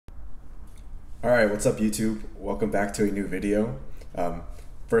Alright, what's up YouTube? Welcome back to a new video.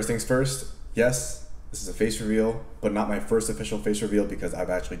 First things first, yes, this is a face reveal, but not my first official face reveal because I've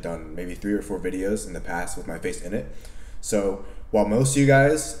actually done maybe 3 or 4 videos in the past with my face in it. So while most of you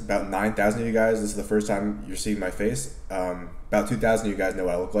guys, about 9,000 of you guys, this is the first time you're seeing my face, about 2,000 of you guys know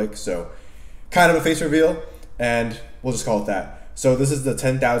what I look like, so kind of a face reveal, and we'll just call it that. So this is the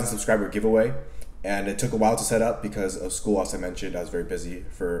 10,000 subscriber giveaway. And it took a while to set up because of school, as I mentioned. I was very busy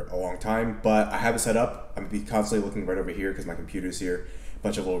for a long time, but I have it set up. I'm going to be constantly looking right over here because my computer's here. A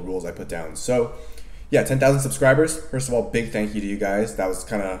bunch of little rules I put down. So yeah, 10,000 subscribers. First of all, big thank you to you guys. That was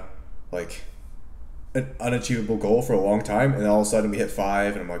kind of like an unachievable goal for a long time. And then all of a sudden we hit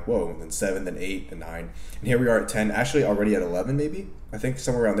 5 and I'm like, whoa, and then 7, then 8, then 9. And here we are at 10, actually already at 11 maybe. I think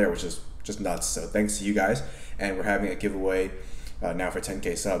somewhere around there, which is just nuts. So thanks to you guys. And we're having a giveaway now for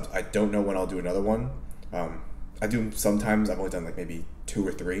 10K subs. I don't know when I'll do another one. I do them sometimes. I've only done like maybe 2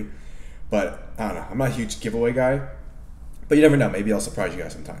 or 3, but I don't know. I'm not a huge giveaway guy, but you never know. Maybe I'll surprise you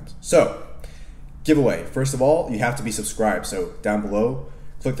guys sometimes. So giveaway, first of all, you have to be subscribed. So down below,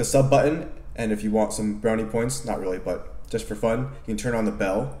 click the sub button. And if you want some brownie points, not really, but just for fun, you can turn on the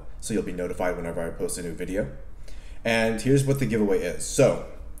bell so you'll be notified whenever I post a new video. And here's what the giveaway is. So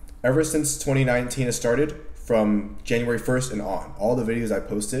ever since 2019 has started, from January 1st and on, all the videos I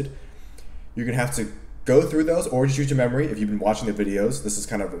posted, you're gonna have to go through those or just use your memory. If you've been watching the videos, this is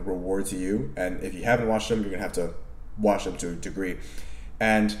kind of a reward to you. And if you haven't watched them, you're gonna have to watch them to a degree.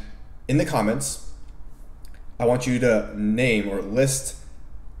 And in the comments, I want you to name or list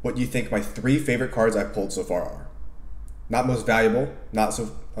what you think my 3 favorite cards I've pulled so far are. Not most valuable, not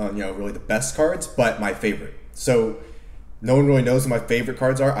so really the best cards, but my favorite. So no one really knows what my favorite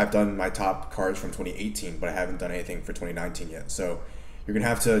cards are. I've done my top cards from 2018, but I haven't done anything for 2019 yet. So you're gonna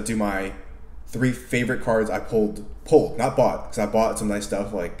have to do my 3 favorite cards I pulled, not bought, because I bought some nice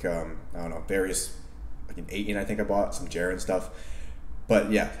stuff like I don't know, various, like an 18 I think I bought, some Jaren stuff.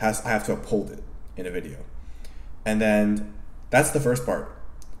 But yeah, I have to have pulled it in a video. And then that's the first part.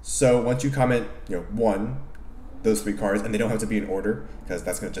 So once you comment, those 3 cards, and they don't have to be in order because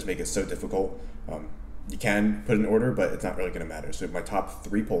that's gonna just make it so difficult. You can put in order, but it's not really going to matter. So my top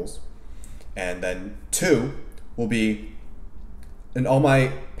 3 pulls, and then 2 will be in all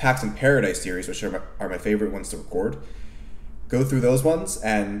my Packs in Paradise series, which are my favorite ones to record. Go through those ones,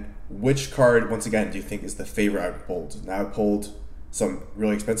 and which card, once again, do you think is the favorite I've pulled? Now I've pulled some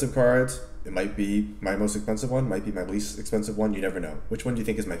really expensive cards. It might be my most expensive one, might be my least expensive one. You never know. Which one do you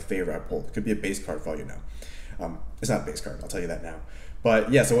think is my favorite I've pulled? It could be a base card for all you know. It's not a base card, I'll tell you that now.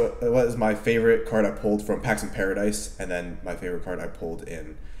 But yeah, so what is my favorite card I pulled from Packs in Paradise, and then my favorite card I pulled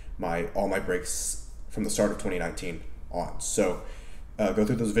in all my breaks from the start of 2019 on. So go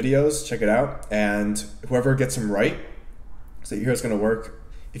through those videos, check it out, and whoever gets them right, so here's it's going to work.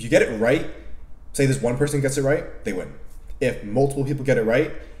 If you get it right, say this one person gets it right, they win. If multiple people get it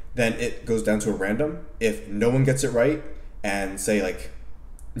right, then it goes down to a random. If no one gets it right, and say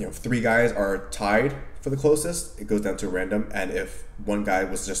 3 guys are tied for the closest, it goes down to a random. And if one guy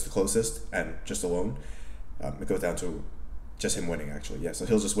was just the closest and just alone, it goes down to just him winning, actually. Yeah, so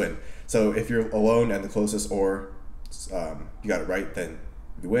he'll just win. So if you're alone and the closest, or you got it right, then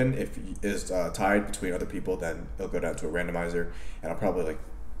you win. If it's tied between other people, then it'll go down to a randomizer. And I'll probably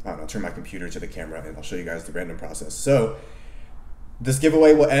turn my computer to the camera and I'll show you guys the random process. So this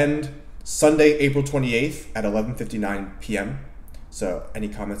giveaway will end Sunday, April 28th at 11:59 p.m. So any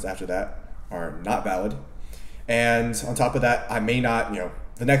comments after that are not valid. And on top of that, I may not,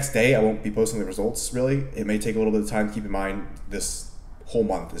 the next day I won't be posting the results really. It may take a little bit of time. Keep in mind, this whole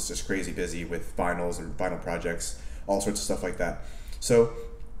month is just crazy busy with finals and final projects, all sorts of stuff like that. So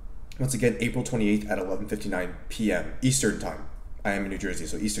once again, April 28th at 11:59 p.m. Eastern time. I am in New Jersey,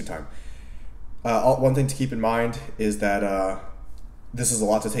 so Eastern time. One thing to keep in mind is that this is a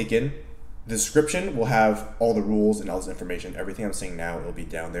lot to take in. The description will have all the rules and all this information. Everything I'm saying now will be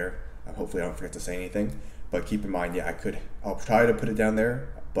down there. Hopefully I don't forget to say anything. But keep in mind, yeah, I'll try to put it down there,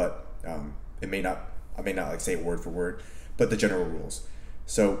 but I may not say it word for word, but the general rules.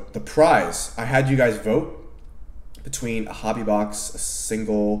 So the prize, I had you guys vote between a hobby box, a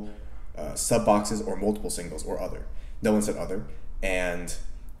single, sub boxes, or multiple singles, or other. No one said other. And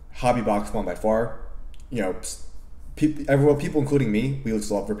hobby box won by far. People including me, we just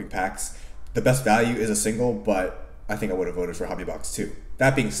love ripping packs. The best value is a single, but I think I would have voted for hobby box too.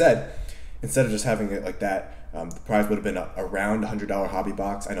 That being said, instead of just having it like that, the prize would have been around $100 hobby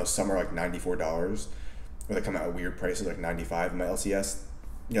box. I know some are like $94, or they come out at weird prices like $95 in my LCS.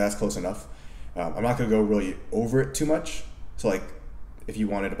 Yeah, that's close enough. I'm not gonna go really over it too much. So if you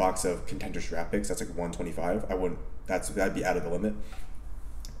wanted a box of Contenders draft picks, that's like $125. That'd be out of the limit.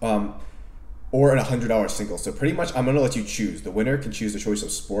 or a $100 single. So pretty much I'm going to let you choose. The winner can choose the choice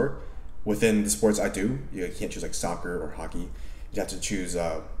of sport within the sports I do. You can't choose like soccer or hockey. You have to choose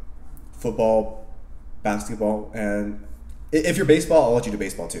football, basketball, and if you're baseball, I'll let you do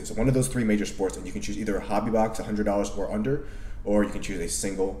baseball too. So one of those three major sports, and you can choose either a hobby box, $100 or under, or you can choose a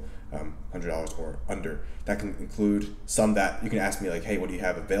single $100 or under. That can include some that you can ask me like, hey, what do you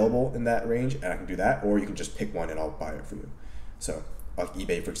have available in that range? And I can do that, or you can just pick one and I'll buy it for you. So like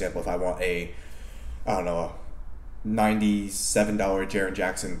eBay, for example, if I want a $97 Jaren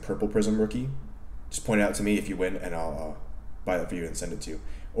Jackson Purple Prizm rookie, just point it out to me if you win, and I'll buy that for you and send it to you.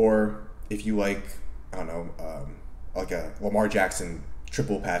 Or if you like, like a Lamar Jackson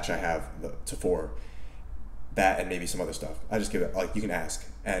triple patch I have to 4, that and maybe some other stuff. I just give it, like, you can ask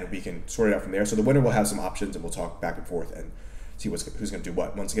and we can sort it out from there. So the winner will have some options and we'll talk back and forth and see who's going to do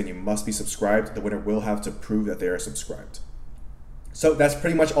what. Once again, you must be subscribed. The winner will have to prove that they are subscribed. So that's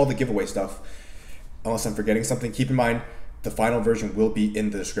pretty much all the giveaway stuff. Unless I'm forgetting something, keep in mind the final version will be in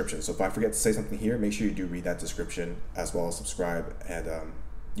the description. So if I forget to say something here, make sure you do read that description as well as subscribe, and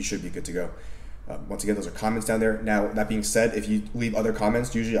you should be good to go. Once again, those are comments down there. Now, that being said, if you leave other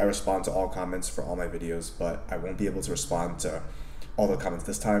comments, usually I respond to all comments for all my videos, but I won't be able to respond to all the comments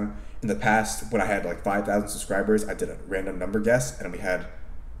this time. In the past, when I had like 5,000 subscribers, I did a random number guess, and we had,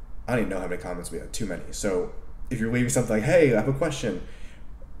 I don't even know how many comments we had, too many. So if you're leaving something like, hey, I have a question,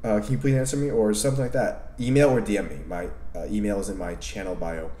 can you please answer me, or something like that, email or DM me. My email is in my channel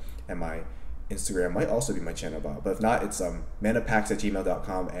bio, and my Instagram might also be my channel bio. But if not, it's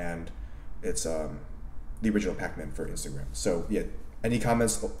manapacks@gmail.com, and it's the original Pac-Man for Instagram. So yeah, any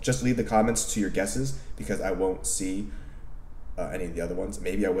comments, just leave the comments to your guesses, because I won't see any of the other ones.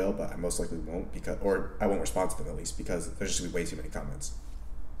 Maybe I will, but I most likely won't, or I won't respond to them at least, because there's just gonna be way too many comments.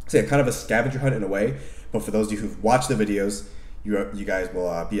 So yeah, kind of a scavenger hunt in a way, but for those of you who've watched the videos, you guys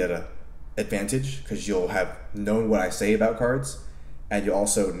will be at an advantage, because you'll have known what I say about cards, and you'll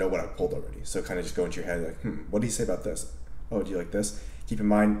also know what I've pulled already. So kind of just go into your head like, what do you say about this? Oh, do you like this? Keep in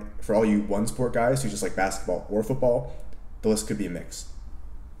mind, for all you one sport guys who just like basketball or football, the list could be a mix.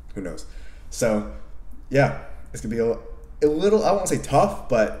 Who knows? So yeah, it's gonna be a little, I won't say tough,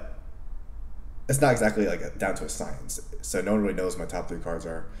 but it's not exactly like down to a science. So no one really knows what my top 3 cards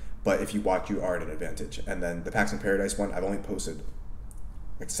are. But if you watch, you are at an advantage. And then the Packs in Paradise one, I've only posted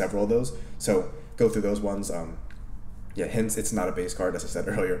like several of those. So go through those ones. Yeah, hence it's not a base card, as I said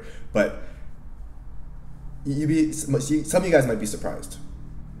earlier. But some of you guys might be surprised,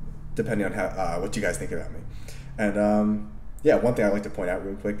 depending on how what you guys think about me. And yeah, one thing I'd like to point out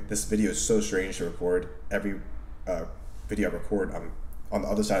real quick, this video is so strange to record. Every video I record, I'm on the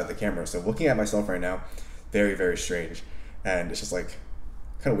other side of the camera. So looking at myself right now, very, very strange. And it's just like,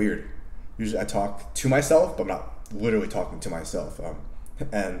 kind of weird. Usually I talk to myself, but I'm not literally talking to myself.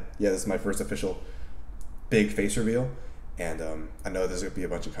 And yeah, this is my first official big face reveal. And I know there's going to be a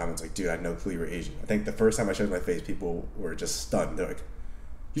bunch of comments like, dude, I had no clue you were Asian. I think the first time I showed my face, people were just stunned. They're like,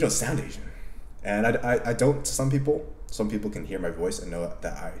 you don't sound Asian. And I don't to some people. Some people can hear my voice and know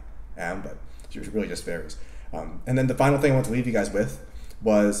that I am, but it really just varies. And then the final thing I want to leave you guys with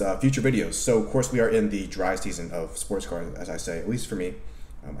was future videos. So of course we are in the dry season of sports cards, as I say, at least for me.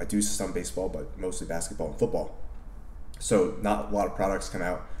 I do some baseball, but mostly basketball and football. So not a lot of products come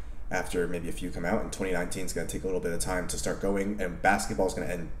out after maybe a few come out, and 2019 is going to take a little bit of time to start going, and basketball is going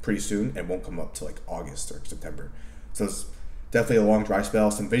to end pretty soon and won't come up till like August or September. So it's definitely a long dry spell.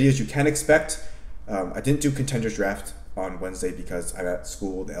 Some videos you can expect. I didn't do Contenders draft on Wednesday because I'm at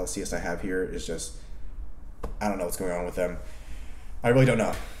school. The LCS I have here is just, I don't know what's going on with them. I really don't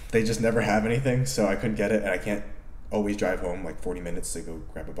know. They just never have anything, so I couldn't get it, and I can't always drive home like 40 minutes to go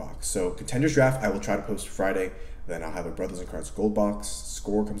grab a box. So Contenders draft, I will try to post Friday. Then I'll have a Brothers and Cards gold box.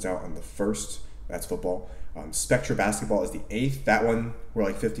 Score comes out on the 1st. That's football. Spectra basketball is the 8th. That one, we're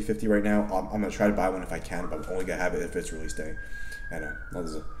like 50-50 right now. I'm going to try to buy one if I can, but I'm only going to have it if it's release day. And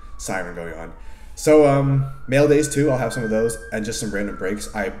there's a siren going on. So mail days too, I'll have some of those, and just some random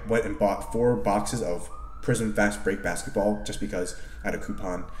breaks. I went and bought 4 boxes of Prizm Fast Break basketball just because I had a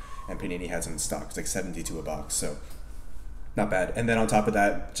coupon and Panini had some in stock. It's like $72 a box, so not bad. And then on top of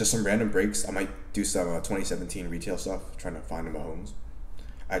that, just some random breaks. I might do some 2017 retail stuff, trying to find a Mahomes.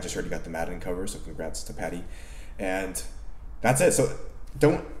 I just heard he got the Madden cover, so congrats to Patty. And that's it. So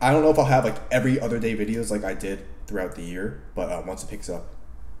I don't know if I'll have like every other day videos like I did throughout the year, but once it picks up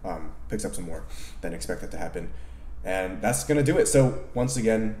some more, then expect that to happen. And that's gonna do it. So once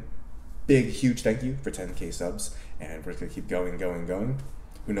again, big huge thank you for 10K subs, and we're gonna keep going.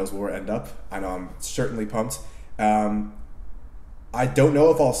 Who knows where we'll end up. I know I'm certainly pumped. I don't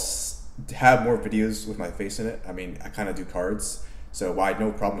know if I'll have more videos with my face in it. I mean, I kind of do cards, So while I have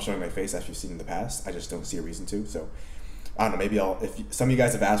no problem showing my face as you've seen in the past, I just don't see a reason to. So I don't know, maybe if some of you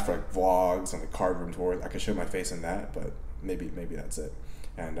guys have asked for like vlogs and like card room tours, I could show my face in that, but maybe that's it.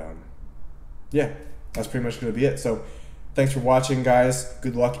 And yeah, that's pretty much going to be it. So thanks for watching, guys.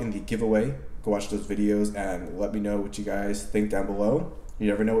 Good luck in the giveaway. Go watch those videos and let me know what you guys think down below. You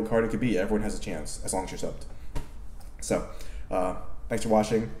never know what card it could be. Everyone has a chance as long as you're subbed. So thanks for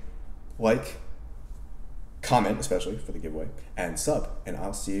watching. Like, comment, especially for the giveaway, and sub. And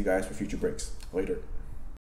I'll see you guys for future breaks. Later.